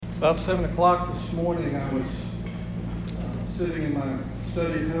About 7 o'clock this morning, I was sitting in my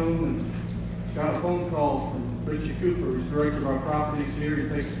study at home and got a phone call from Richie Cooper, who's director of our properties here. He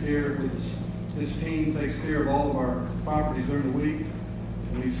takes care with his team, takes care of all of our properties during the week.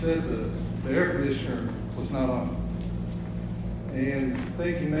 And he said the air conditioner was not on. And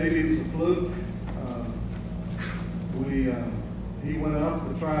thinking maybe it was a fluke, he went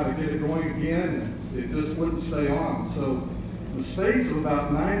up to try to get it going again, and it just wouldn't stay on. So in the space of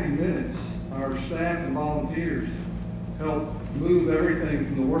about 90 minutes, our staff and volunteers helped move everything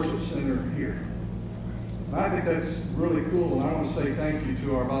from the worship center here. And I think that's really cool, and I want to say thank you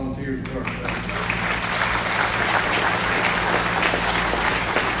to our volunteers and to our staff.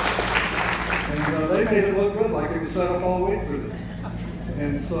 And they made it look good, like it was set up all week for this.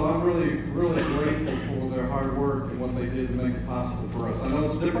 And so I'm really, really grateful for their hard work and what they did to make it possible for us. I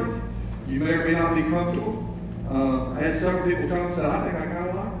know it's different. You may or may not be comfortable. I had several people come and say, I think I kind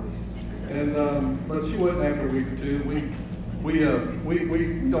of like this. And but you wouldn't after a week or two. We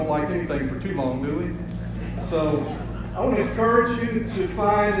don't like anything for too long, do we? So I want to encourage you to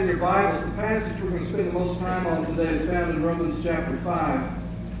find in your Bibles the passage we're going to spend the most time on today is found in Romans chapter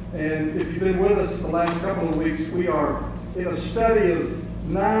 5. And if you've been with us the last couple of weeks, we are in a study of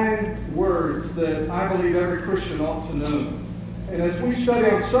 9 words that I believe every Christian ought to know. And as we study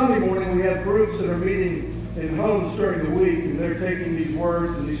on Sunday morning, we have groups that are meeting in homes during the week, and they're taking these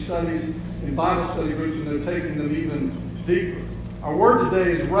words and these studies in Bible study groups, and they're taking them even deeper. Our word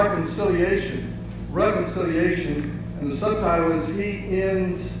today is reconciliation. Reconciliation, and the subtitle is He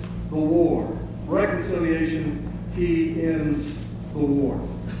Ends the War. Reconciliation, He Ends the War.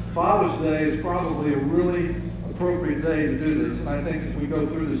 Father's Day is probably a really appropriate day to do this, and I think as we go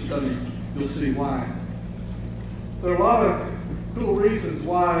through this study, you'll see why. There are a lot of cool reasons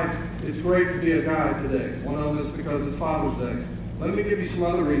why it's great to be a guy today. One of them is because it's Father's Day. Let me give you some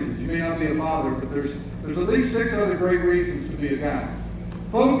other reasons. You may not be a father, but there's at least 6 other great reasons to be a guy.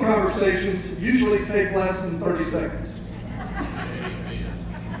 Phone conversations usually take less than 30 seconds.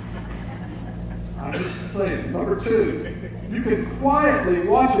 I'm just saying. Number 2, you can quietly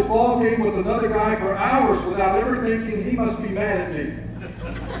watch a ball game with another guy for hours without ever thinking he must be mad at me.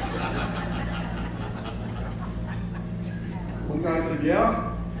 One guy said, yeah.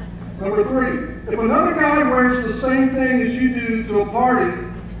 Number 3, if another guy wears the same thing as you do to a party,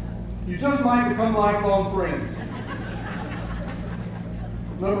 you just might become lifelong friends.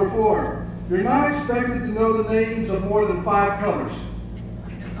 Number 4, you're not expected to know the names of more than 5 colors.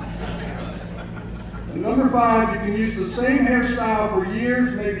 And number 5, you can use the same hairstyle for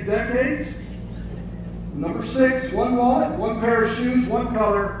years, maybe decades. Number 6, one wallet, one pair of shoes, one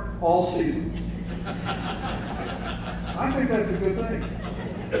color, all season. I think that's a good thing.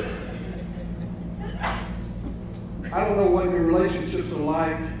 I don't know what your relationships are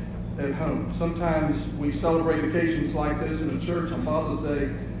like at home. Sometimes we celebrate occasions like this in the church on Father's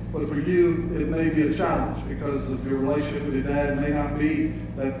Day, but for you, it may be a challenge because of your relationship with your dad. It may not be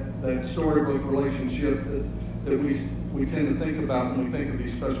that storybook relationship that we tend to think about when we think of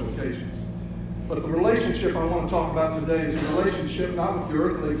these special occasions. But the relationship I want to talk about today is a relationship not with your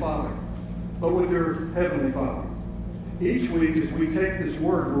earthly father, but with your heavenly Father. Each week as we take this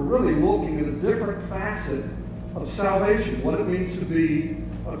word, we're really looking at a different facet of salvation, what it means to be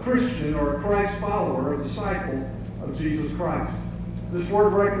a Christian or a Christ follower, a disciple of Jesus Christ. This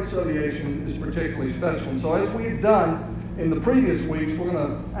word reconciliation is particularly special. And so as we've done in the previous weeks, we're going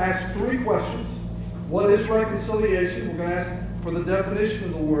to ask 3 questions. What is reconciliation? We're going to ask for the definition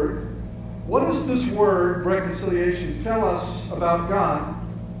of the word. What does this word, reconciliation, tell us about God?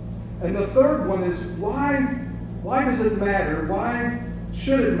 And the third one is, why does it matter? Why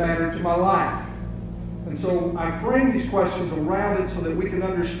should it matter to my life? And so I frame these questions around it so that we can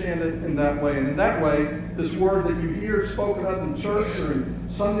understand it in that way. And in that way, this word that you hear spoken of in church or in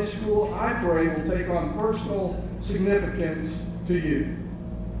Sunday school, I pray will take on personal significance to you.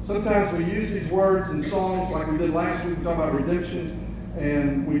 Sometimes we use these words in songs like we did last week. We talk about redemption,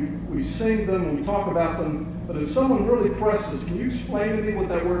 and we sing them and we talk about them. But if someone really presses, can you explain to me what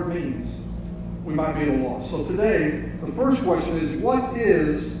that word means? We might be at a loss. So today, the first question is, what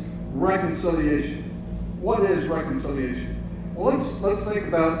is reconciliation? What is reconciliation? Well, let's think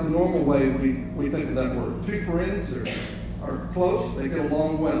about the normal way we think of that word. 2 friends are close, they get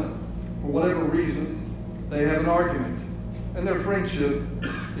along well. For whatever reason, they have an argument. And their friendship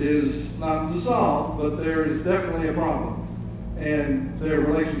is not dissolved, but there is definitely a problem. And their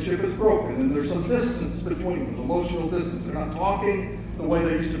relationship is broken, and there's some distance between them, emotional distance. They're not talking the way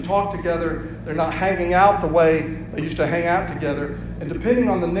they used to talk together. They're not hanging out the way they used to hang out together. And depending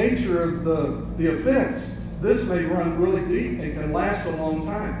on the nature of the offense, this may run really deep and can last a long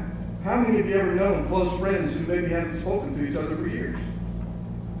time. How many of you ever known close friends who maybe haven't spoken to each other for years?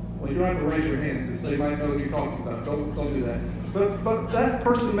 Well, you don't have to raise your hand because they might know who you're talking about. Don't do that. But that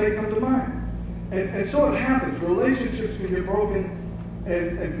person may come to mind. And so it happens. Relationships can get broken,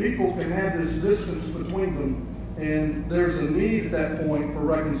 and people can have this distance between them, and there's a need at that point for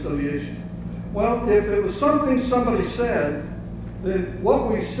reconciliation. Well, if it was something somebody said, then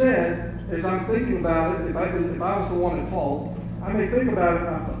what we said, as I'm thinking about it, if I was the one at fault, I may think about it,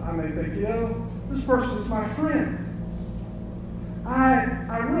 and I may think, this person's my friend.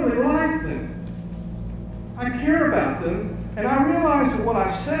 I really like them. I care about them, and I realize that what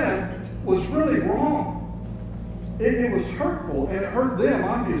I said was really wrong. It was hurtful, and it hurt them,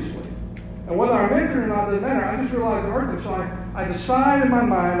 obviously. And whether I meant it or not doesn't matter. I just realized it hurt them. So I decide in my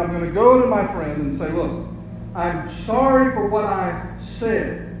mind I'm going to go to my friend and say, look, I'm sorry for what I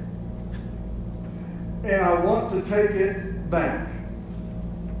said, and I want to take it back.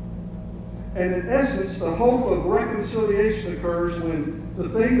 And in essence, the hope of reconciliation occurs when the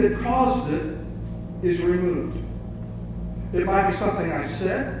thing that caused it is removed. It might be something I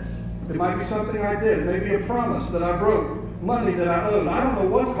said. It might be something I did. Maybe a promise that I broke. Money that I owed. I don't know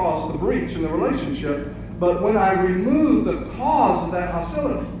what caused the breach in the relationship, but when I remove the cause of that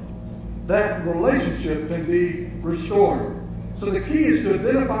hostility, that relationship can be restored. So the key is to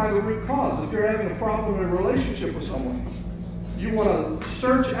identify the root cause. If you're having a problem in a relationship with someone, you want to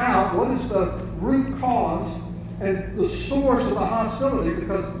search out what is the root cause and the source of the hostility,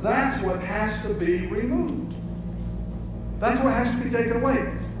 because that's what has to be removed. That's what has to be taken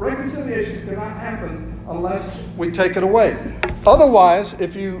away. Reconciliation cannot happen unless we take it away. Otherwise,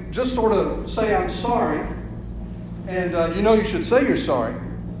 if you just sort of say, I'm sorry, and you should say you're sorry,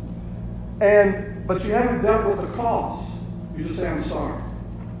 but you haven't dealt with the cause, you just say, I'm sorry.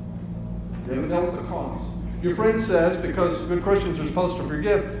 You haven't dealt with the cause. Your friend says, because good Christians are supposed to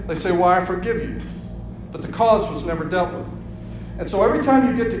forgive, they say, well, I forgive you. But the cause was never dealt with. And so every time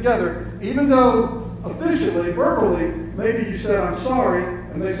you get together, even though officially, verbally, maybe you said, I'm sorry,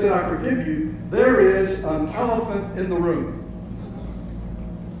 and they said, I forgive you, there is an elephant in the room.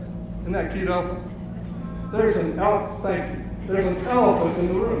 Isn't that cute, elephant? There's an elephant. Thank you. There's an elephant in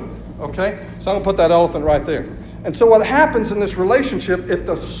the room. Okay? So I'm going to put that elephant right there. And so what happens in this relationship, if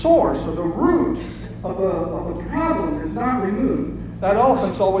the source or the root of the problem is not removed, that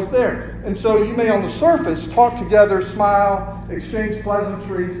elephant's always there. And so you may on the surface talk together, smile, exchange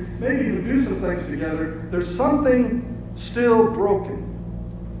pleasantries, maybe even do some things together. There's something still broken.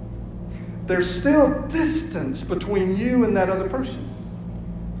 There's still distance between you and that other person,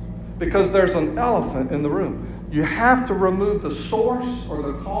 because there's an elephant in the room. You have to remove the source or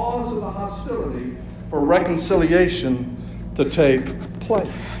the cause of the hostility for reconciliation to take place.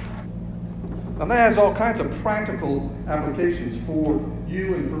 Now that has all kinds of practical applications for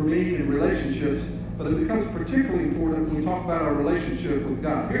you and for me in relationships, but it becomes particularly important when we talk about our relationship with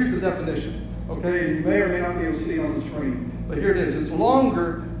God. Here's the definition. Okay, you may or may not be able to see it on the screen, but here it is. It's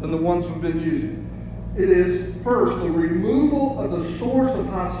longer than the ones we've been using. It is, first, the removal of the source of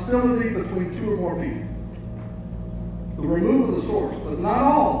hostility between two or more people. The removal of the source, but not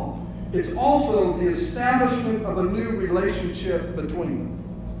all. It's also the establishment of a new relationship between them.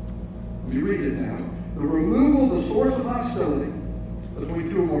 Let me read it now. The removal of the source of hostility between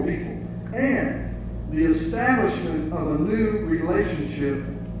two or more people, and the establishment of a new relationship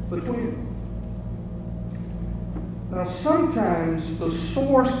between them. Now, sometimes the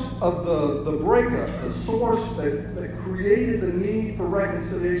source of the breakup, the source that created the need for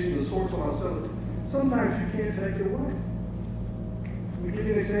reconciliation, the source of hostility, sometimes you can't take it away. Let me give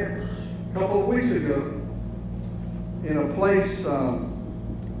you an example. A couple of weeks ago, in a place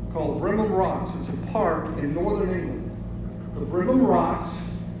called Brimham Rocks, it's a park in northern England. The Brimham Rocks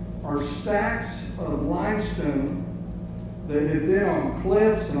are stacks of limestone that have been on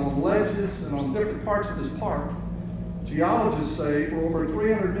cliffs and on ledges and on different parts of this park, geologists say, for over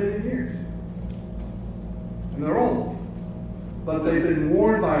 300 million years. And they're old. But they've been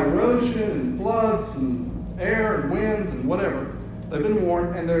worn by erosion and floods and air and winds and whatever. They've been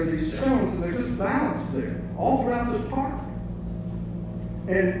worn, and there are these stones, and they're just balanced there all throughout this park.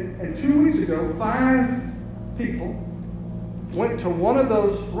 And 2 weeks ago, 5 people went to one of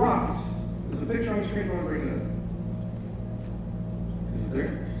those rocks. There's a picture on the screen. I want to bring it up. Is it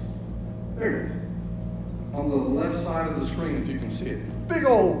there? There it is. On the left side of the screen, if you can see it. Big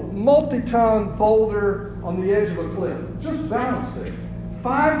old multi-ton boulder on the edge of a cliff. Just balanced there.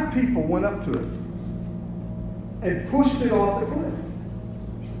 5 people went up to it and pushed it off the cliff.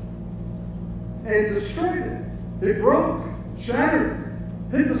 And destroyed it. It broke, shattered,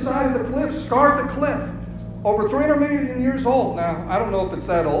 hit the side of the cliff, scarred the cliff. over 300 million years old. Now, I don't know if it's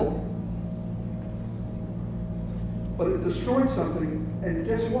that old, but it destroyed something, and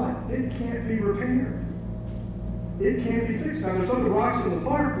guess what? It can't be repaired. It can't be fixed. Now, there's other rocks in the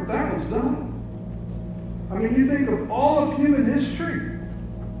park, but that one's done. I mean, you think of all of human history,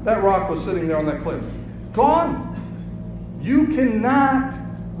 that rock was sitting there on that cliff. Gone. You cannot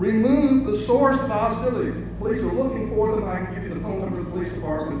remove the source of the hostility. Police are looking for them. I can give you the phone number of the police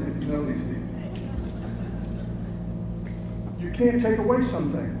department if you know these people. You can't take away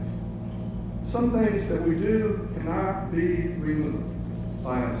some things. Some things that we do cannot be removed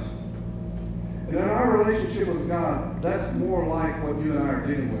by us. And in our relationship with God, that's more like what you and I are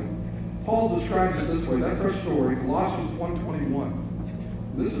dealing with. Paul describes it this way. That's our story. Colossians 1:21.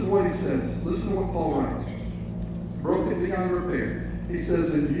 This is what he says. Listen to what Paul writes. Broken beyond repair. He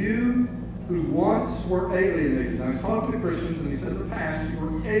says, and you who once were alienated. Now he's talking to Christians, and he said in the past you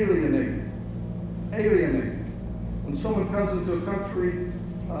were alienated. Alienated. When someone comes into a country,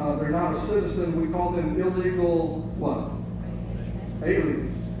 they're not a citizen, we call them illegal what?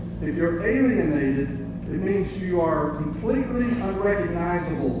 Aliens. If you're alienated, it means you are completely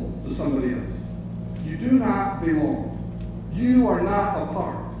unrecognizable to somebody else. You do not belong. You are not a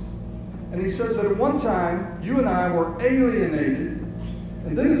part. And he says that at one time, you and I were alienated.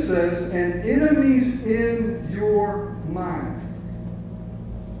 And then it says, and enemies in your mind.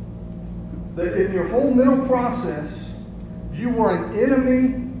 That in your whole mental process, you were an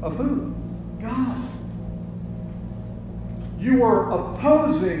enemy of who? God. You were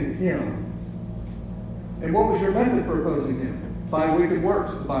opposing him. And what was your method for opposing him? By wicked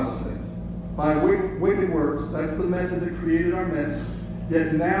works, the Bible says. By wicked works. That's the method that created our mess.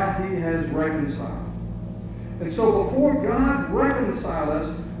 Yet now he has reconciled. And so before God reconciled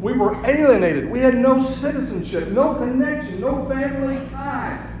us, we were alienated. We had no citizenship, no connection, no family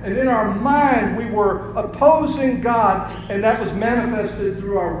tie. And in our mind, we were opposing God, and that was manifested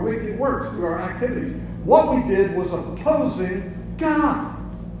through our wicked works, through our activities. What we did was opposing God.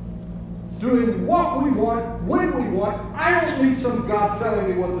 Doing what we want, when we want. I don't need some God telling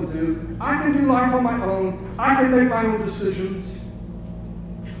me what to do. I can do life on my own. I can make my own decisions.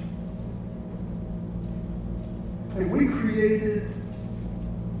 And we created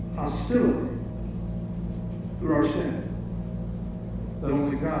hostility through our sin that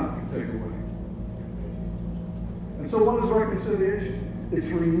only God can take away. And so what is reconciliation? It's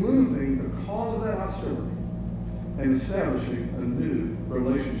removing the cause of that hostility and establishing a new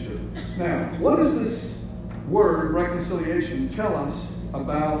relationship. Now, what does this word, reconciliation, tell us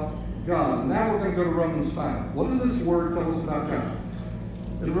about God? Now we're going to go to Romans 5. What does this word tell us about God?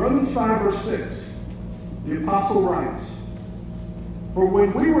 In Romans 5, verse 6, the apostle writes, for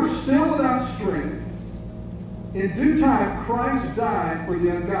when we were still without strength, in due time Christ died for the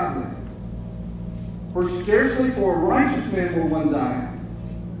ungodly. For scarcely for a righteous man will one die,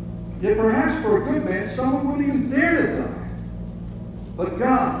 yet perhaps for a good man someone wouldn't even dare to die. But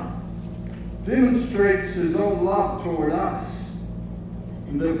God demonstrates his own love toward us,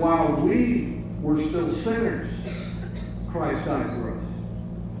 and that while we were still sinners, Christ died for us.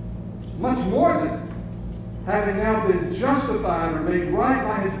 Much more than having now been justified or made right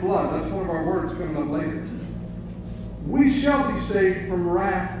by his blood, that's one of our words coming up later, we shall be saved from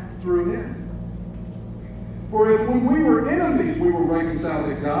wrath through him. For if when we were enemies, we were reconciled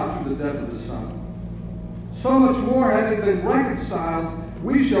to God through the death of his Son, so much more, having been reconciled,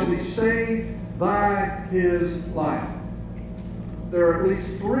 we shall be saved by his life. There are at least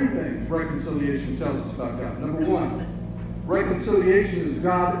three things reconciliation tells us about God. Number one, reconciliation is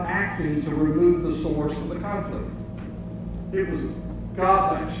God acting to remove the source of the conflict. It was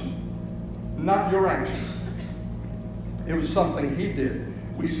God's action, not your action. It was something he did.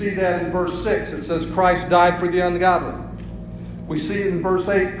 We see that in verse 6. It says Christ died for the ungodly. We see it in verse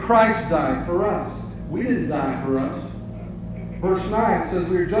 8. Christ died for us. We didn't die for us. Verse 9 says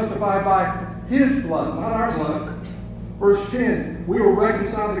we are justified by his blood, not our blood. Verse 10, we were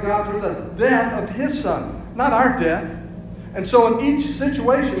reconciled to God through the death of his Son, not our death. And so in each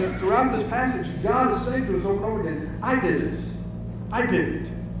situation throughout this passage, God is saying to us over and over again, I did this. I did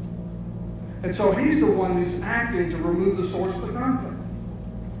it. And so he's the one who's acting to remove the source of the conflict.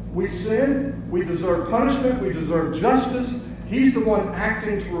 We sin, we deserve punishment, we deserve justice. He's the one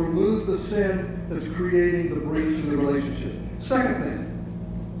acting to remove the sin that's creating the breach in the relationship. Second thing,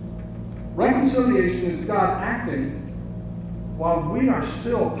 reconciliation is God acting while we are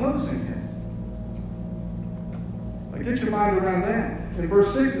still opposing him. Now get your mind around that. In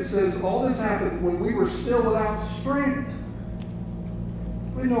verse 6 it says, all this happened when we were still without strength.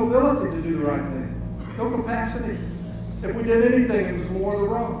 We had no ability to do the right thing. No capacity. If we did anything, it was more of the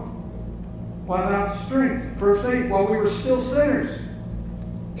wrong. without strength. Verse 8, while we were still sinners.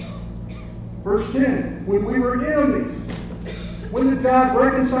 Verse 10, when we were enemies. When did God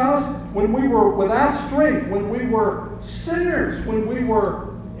reconcile us? When we were without strength, when we were sinners, when we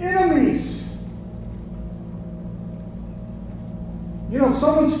were enemies. You know,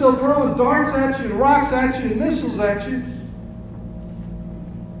 someone's still throwing darts at you, and rocks at you, and missiles at you.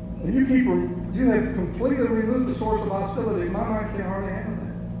 And you have completely removed the source of hostility. My mind can't hardly handle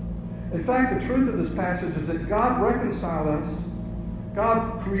that. In fact, the truth of this passage is that God reconciled us.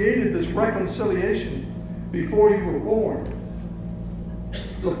 God created this reconciliation before you were born.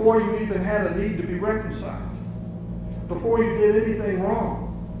 Before you even had a need to be reconciled. Before you did anything wrong.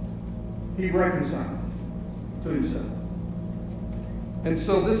 He reconciled to himself. And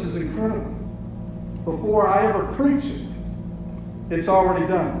so this is incredible. Before I ever preach it, it's already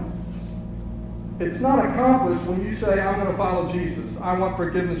done. It's not accomplished when you say, I'm going to follow Jesus. I want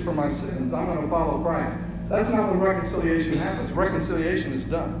forgiveness for my sins. I'm going to follow Christ. That's not when reconciliation happens. Reconciliation is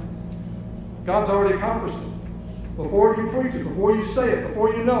done. God's already accomplished it. Before you preach it, before you say it,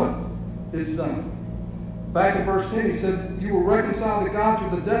 before you know it, it's done. Back in verse 10, he said, you were reconciled to God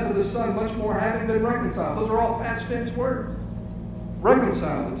through the death of the Son, much more having been reconciled. Those are all past tense words.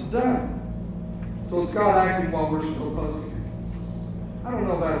 Reconciled, it's done. So it's God acting while we're still puzzling. I don't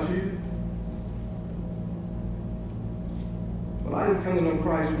know about you, but I didn't come to know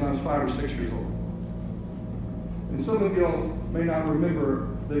Christ when I was 5 or 6 years old. And some of you may not remember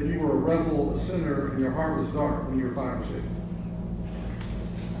that you were a rebel, a sinner, and your heart was dark when you were 5 or 6.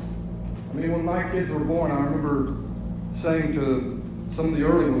 I mean, when my kids were born, I remember saying to some of the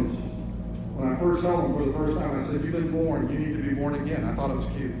early ones, when I first saw them for the first time, I said, you've been born, you need to be born again. I thought it was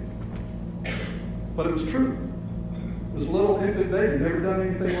cute. But it was true. This little infant baby, never done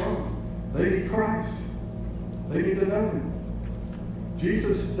anything wrong. They need Christ. They need to know Him.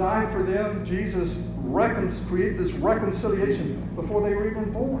 Jesus died for them. Jesus created this reconciliation before they were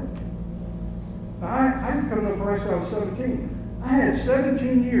even born. Now, I didn't come to know Christ when I was 17. I had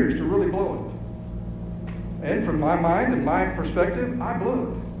 17 years to really blow it. And from my mind and my perspective, I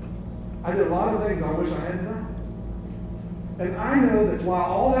blew it. I did a lot of things I wish I hadn't done. And I know that while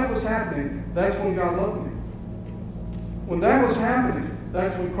all that was happening, that's when God loved me. When that was happening,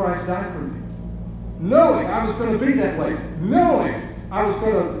 that's when Christ died for me. Knowing I was going to be that way. Knowing I was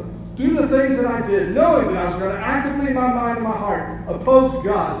going to do the things that I did. Knowing that I was going to actively in my mind and my heart oppose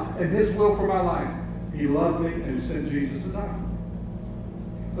God and His will for my life. He loved me and sent Jesus to die.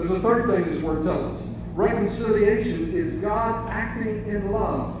 There's a third thing this word tells us. Reconciliation is God acting in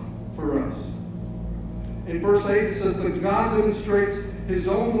love for us. In verse 8 it says that God demonstrates His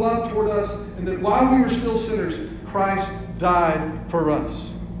own love toward us, and that while we were still sinners, Christ died for us.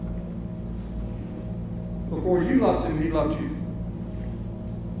 Before you loved Him, He loved you.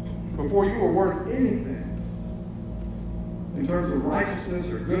 Before you were worth anything, in terms of righteousness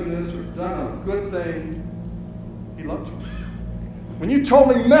or goodness or done a good thing, He loved you. When you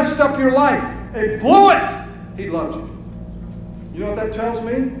totally messed up your life and blew it, He loved you. You know what that tells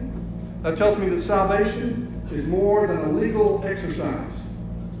me? That tells me that salvation is more than a legal exercise.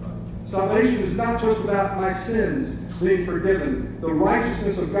 Salvation is not just about my sins being forgiven, the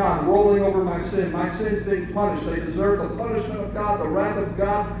righteousness of God rolling over my sins being punished. They deserve the punishment of God, the wrath of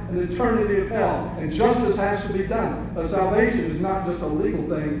God, and the eternity of hell. And justice has to be done. But salvation is not just a legal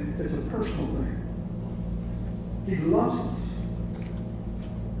thing, it's a personal thing. He loves us.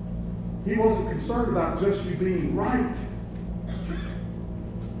 He wasn't concerned about just you being right.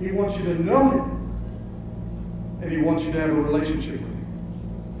 He wants you to know Him. And He wants you to have a relationship with Him.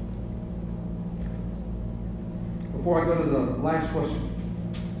 Before I go to the last question,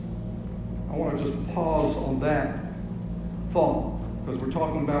 I want to just pause on that thought, because we're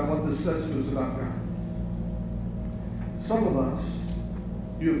talking about what this says to us about God. Some of us,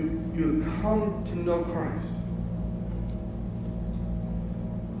 you have come to know Christ.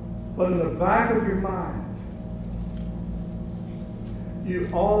 But in the back of your mind, you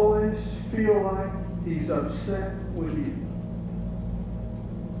always feel like He's upset with you.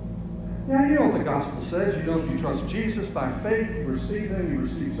 Yeah, you know what the gospel says. You know, if you trust Jesus by faith, you receive Him, you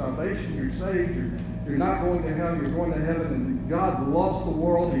receive salvation, you're saved, you're not going to hell, you're going to heaven, and God loves the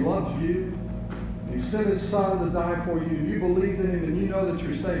world, He loves you. He sent His Son to die for you. You believe in Him and you know that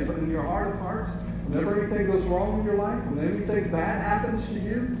you're saved. But in your heart of hearts, whenever anything goes wrong in your life, when anything bad happens to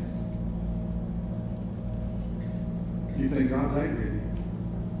you, you think God's angry at you.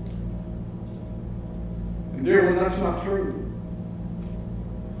 And dear one, that's not true.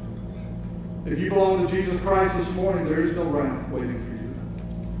 If you belong to Jesus Christ this morning, there is no wrath waiting for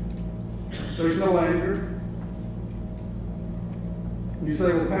you. There's no anger. You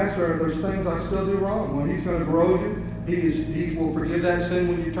say, well, Pastor, there's things I still do wrong. Well, He's going to grow you. He will forgive that sin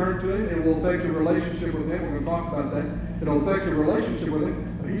when you turn to Him. It will affect your relationship with Him. We're going to talk about that. It'll affect your relationship with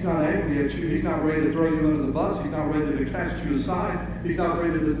Him. But He's not angry at you. He's not ready to throw you under the bus. He's not ready to cast you aside. He's not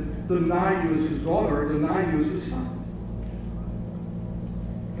ready to deny you as His daughter or deny you as His son.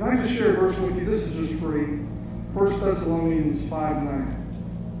 Can I just share a verse with you? This is just free. 1 Thessalonians 5:9.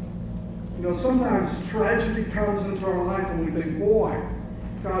 You know, sometimes tragedy comes into our life and we think, boy,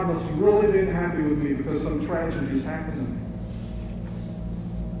 God must have really been happy with me because some tragedy has happened to me.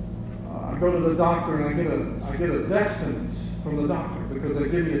 I go to the doctor and I get a death sentence from the doctor because they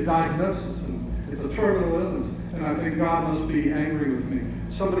give me a diagnosis and it's a terminal illness. And I think God must be angry with me.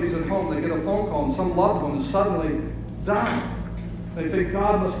 Somebody's at home, they get a phone call and some loved one is suddenly dying. They think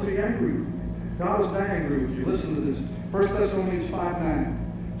God must be angry with me. God is not angry with you. Listen to this. 1 Thessalonians 5:9.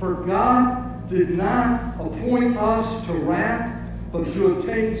 For God did not appoint us to wrath, but to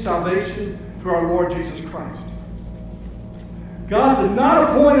obtain salvation through our Lord Jesus Christ. God did not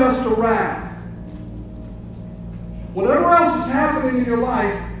appoint us to wrath. Whatever else is happening in your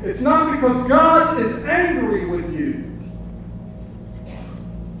life, it's not because God is angry with you.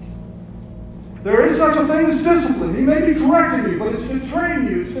 There is such a thing as discipline. He may be correcting you, but it's to train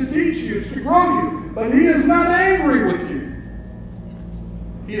you, it's to teach you, it's to grow you. But He is not angry with you.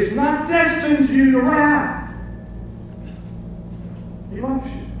 He has not destined you to wrath. He loves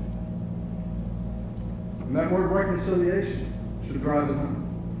you. And that word reconciliation should drive it home.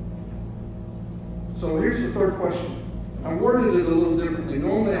 So here's the third question. I worded it a little differently.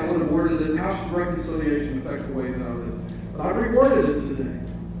 Normally I would have worded it, how should reconciliation affect the way that I live? But I reworded it today.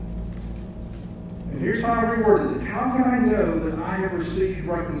 And here's how I reworded it. How can I know that I have received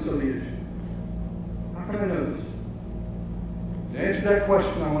reconciliation? How can I know this? To answer that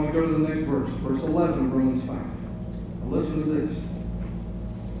question, I want to go to the next verse. Verse 11 of Romans 5. Now listen to this.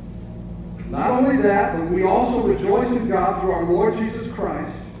 Not only that, but we also rejoice in God through our Lord Jesus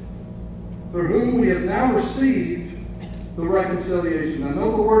Christ, through whom we have now received the reconciliation. I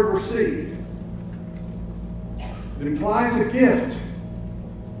know the word received. It implies a gift.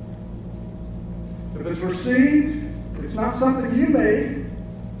 If it's received, it's not something you made.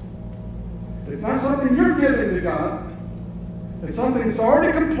 It's not something you're giving to God. It's something that's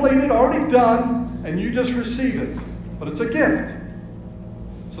already completed, already done, and you just receive it. But it's a gift.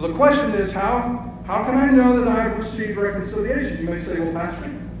 So the question is, how can I know that I have received reconciliation? You may say, well, Pastor,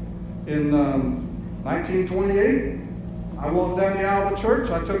 in 1928, I walked down the aisle of the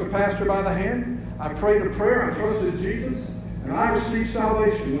church. I took a pastor by the hand. I prayed a prayer. I trusted Jesus. And I received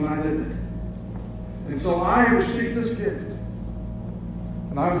salvation when I did it. And so I received this gift.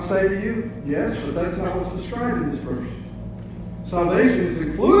 And I would say to you, yes, but that's not what's described in this verse. Salvation is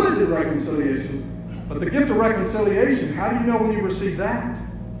included in reconciliation, but the gift of reconciliation, how do you know when you receive that?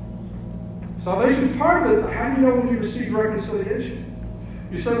 Salvation is part of it, but how do you know when you receive reconciliation?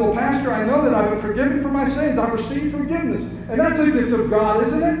 You say, well, Pastor, I know that I've been forgiven for my sins. I've received forgiveness. And that's a gift of God,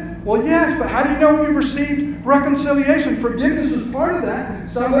 isn't it? Well, yes, but how do you know when you've received reconciliation? Forgiveness is part of that.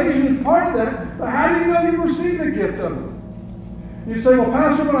 Salvation is part of that. But how do you know you've received the gift of it? You say, well,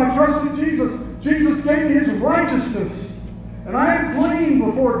 Pastor, when I trusted Jesus, Jesus gave me His righteousness. And I am clean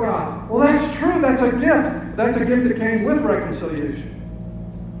before God. Well, that's true. That's a gift. That's a gift that came with reconciliation.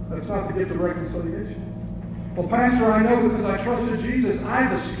 That's not the gift of reconciliation. Well, Pastor, I know because I trusted Jesus,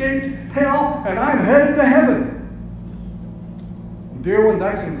 I've escaped hell and I'm headed to heaven. Well, dear one,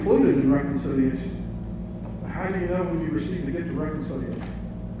 that's included in reconciliation. But how do you know when you receive the gift of reconciliation?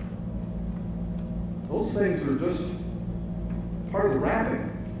 Those things are just part of the wrapping.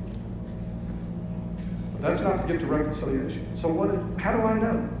 That's not the gift of reconciliation. So how do I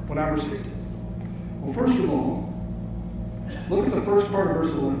know when I received it? Well, first of all, look at the first part of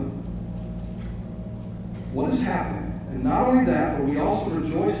verse 11. What is happening? And not only that, but we also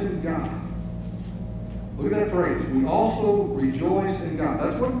rejoice in God. Look at that phrase. We also rejoice in God.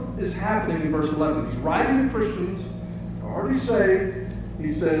 That's what is happening in verse 11. He's writing to Christians, already saved.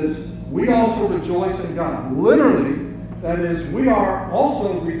 He says, we also rejoice in God. Literally, that is, we are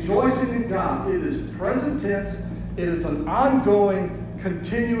also rejoicing in God. It is present tense. It is an ongoing,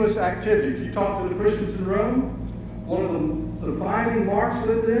 continuous activity. If you talk to the Christians in Rome, one of the defining marks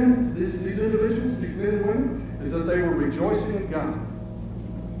of them, these individuals, these men and women, is that they were rejoicing in God.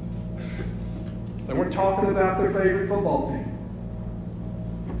 They weren't talking about their favorite football team.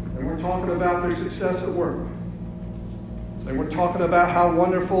 They weren't talking about their success at work. They weren't talking about how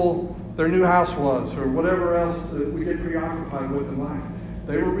wonderful their new house was, or whatever else that we get preoccupied with in life.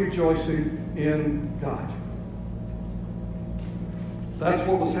 They were rejoicing in God. That's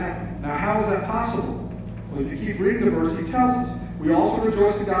what was happening. Now, how is that possible? Well, if you keep reading the verse, he tells us. We also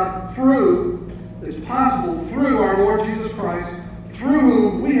rejoice in God through, it's possible through our Lord Jesus Christ, through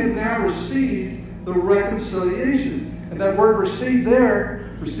whom we have now received the reconciliation. And that word "receive"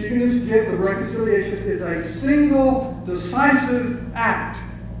 there, receiving this gift of reconciliation, is a single, decisive act.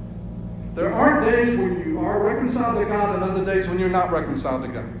 There aren't days when you are reconciled to God and other days when you're not reconciled to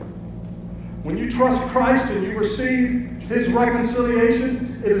God. When you trust Christ and you receive His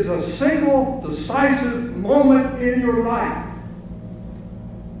reconciliation, it is a single, decisive moment in your life.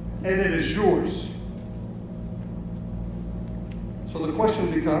 And it is yours. So the question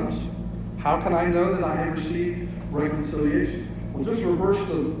becomes, how can I know that I have received reconciliation? Well, just reverse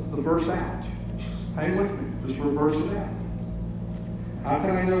the verse out. Hang with me. Just reverse it out. How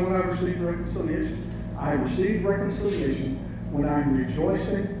can I know when I've received reconciliation? I have received reconciliation when I'm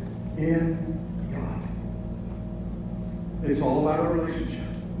rejoicing in God. It's all about a relationship.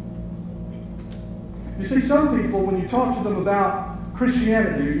 You see, some people, when you talk to them about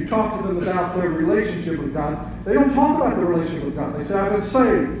Christianity, or you talk to them about their relationship with God, they don't talk about their relationship with God. They say, I've been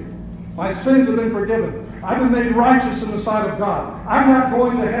saved. My sins have been forgiven. I've been made righteous in the sight of God. I'm not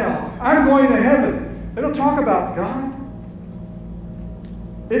going to hell. I'm going to heaven. They don't talk about God.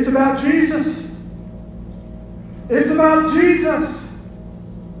 It's about Jesus. It's about Jesus.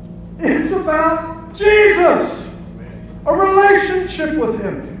 It's about Jesus. A relationship with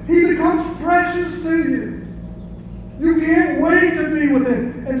Him. He becomes precious to you. You can't wait to be with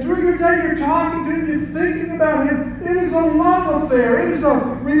Him. And through your day, you're talking to Him, you're thinking about Him. It is a love affair. It is a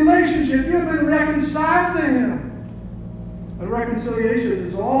relationship. You've been reconciled to Him. And reconciliation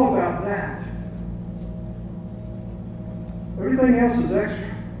is all about that. Everything else is extra.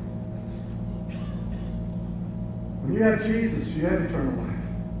 When you have Jesus, you have eternal life.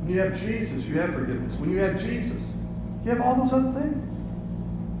 When you have Jesus, you have forgiveness. When you have Jesus, you have all those other things.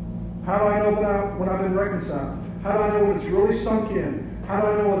 How do I know when I've been reconciled? How do I know when it's really sunk in? How do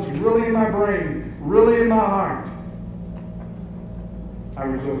I know what's really in my brain, really in my heart? I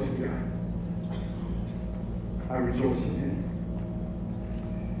rejoice in God. I rejoice in Him.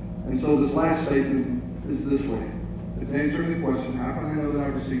 And so this last statement is this way. It's answering the question, how can I know that I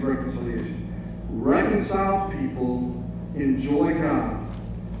receive reconciliation? Reconciled people enjoy God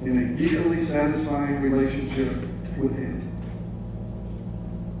in a deeply satisfying relationship with Him.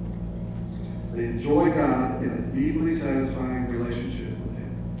 They enjoy God in a deeply satisfying relationship with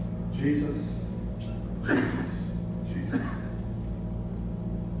Him. Jesus, Jesus, Jesus.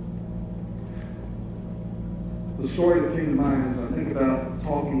 The story that came to mind as I think about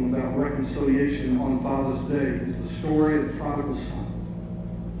talking about reconciliation on Father's Day is the story of the prodigal son.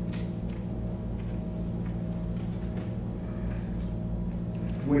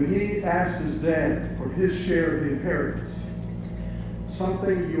 When he asked his dad for his share of the inheritance,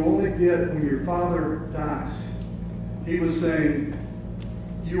 something you only get when your father dies, he was saying,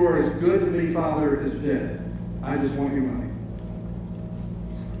 you are as good to me, Father, as dead. I just want your money.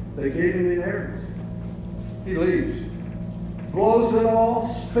 They gave him the inheritance. He leaves. Blows it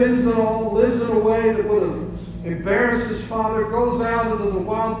all, spends it all, lives in a way that would have embarrassed his father, goes out into the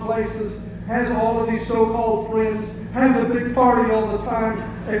wild places, has all of these so-called friends, has a big party all the time.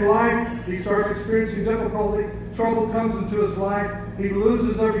 In life, he starts experiencing difficulty. Trouble comes into his life. He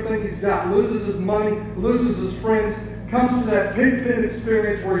loses everything he's got, loses his money, loses his friends, comes to that pig pen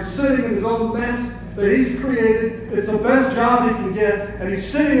experience where he's sitting in his own mess that he's created. It's the best job he can get, and he's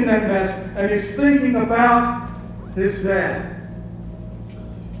sitting in that mess, and he's thinking about his dad.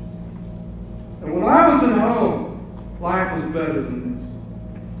 And when I was at home, life was better than this.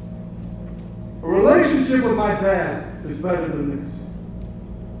 A relationship with my dad is better than this.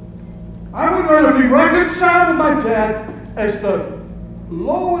 I would rather be reconciled with my dad as the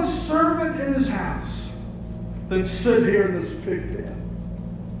lowest servant in his house than sit here in this pig pen.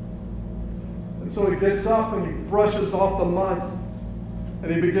 And so he gets up and he brushes off the mud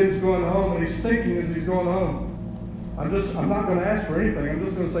and he begins going home, and he's thinking as he's going home, I'm not going to ask for anything. I'm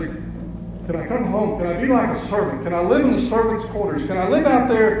just going to say, can I come home? Can I be like a servant? Can I live in the servant's quarters? Can I live out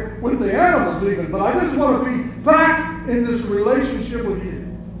there with the animals even? But I just want to be back in this relationship with you.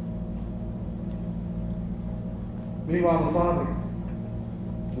 Meanwhile, the father,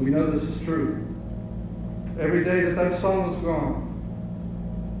 we know this is true. Every day that son was gone,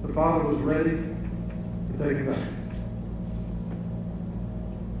 the father was ready to take it back.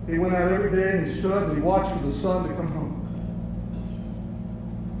 He went out every day and he stood and he watched for the son to come home.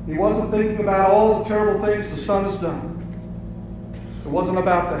 He wasn't thinking about all the terrible things the son has done. It wasn't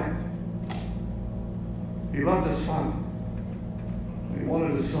about that. He loved his son. He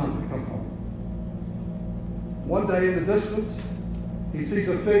wanted his son to come home. One day in the distance, he sees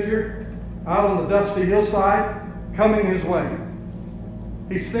a figure out on the dusty hillside coming his way.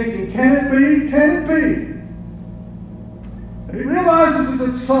 He's thinking, can it be? Can it be? And he realizes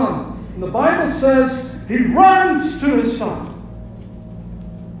it's his son. And the Bible says he runs to his son.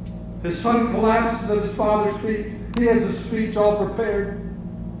 His son collapses at his father's feet. He has his speech all prepared.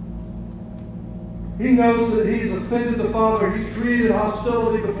 He knows that he's offended the father. He's created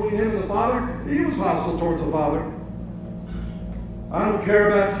hostility between him and the father. He was hostile towards the father. I don't care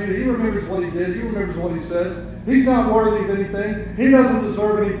about you. He remembers what he did. He remembers what he said. He's not worthy of anything. He doesn't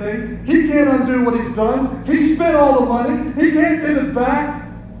deserve anything. He can't undo what he's done. He spent all the money. He can't give it back.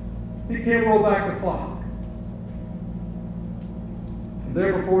 He can't roll back the clock. And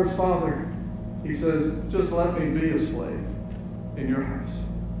there before his father, he says, just let me be a slave in your house.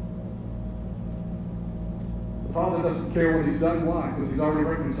 The father doesn't care what he's done. Why? Because he's already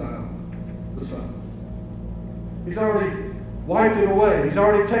reconciled the son. He's already wiped it away. He's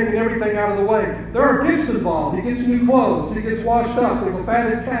already taken everything out of the way. There are gifts involved. He gets new clothes. He gets washed up. There's a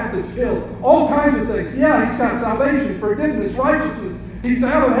fatted calf that's killed. All kinds of things. Yeah, he's got salvation, forgiveness, righteousness. He's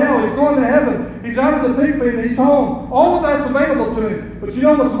out of hell. He's going to heaven. He's out of the pig pen. He's home. All of that's available to him. But you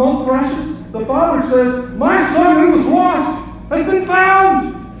know what's most precious? The father says, my son who was lost has been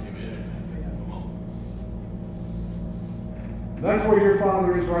found. That's where your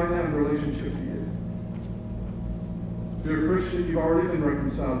father is right now in relationship to you. If you're a Christian, you've already been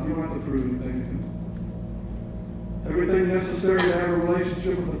reconciled. You don't have to prove anything to him. Everything necessary to have a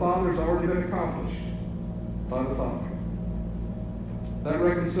relationship with the Father has already been accomplished by the Father. That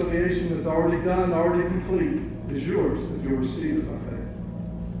reconciliation that's already done, already complete, is yours if you'll receive it by faith.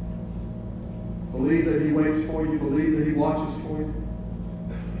 Believe that he waits for you. Believe that he watches for you.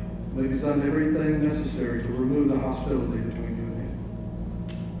 That he's done everything necessary to remove the hostility between you and him.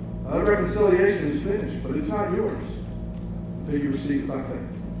 That reconciliation is finished, but it's not yours until you receive it by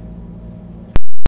faith.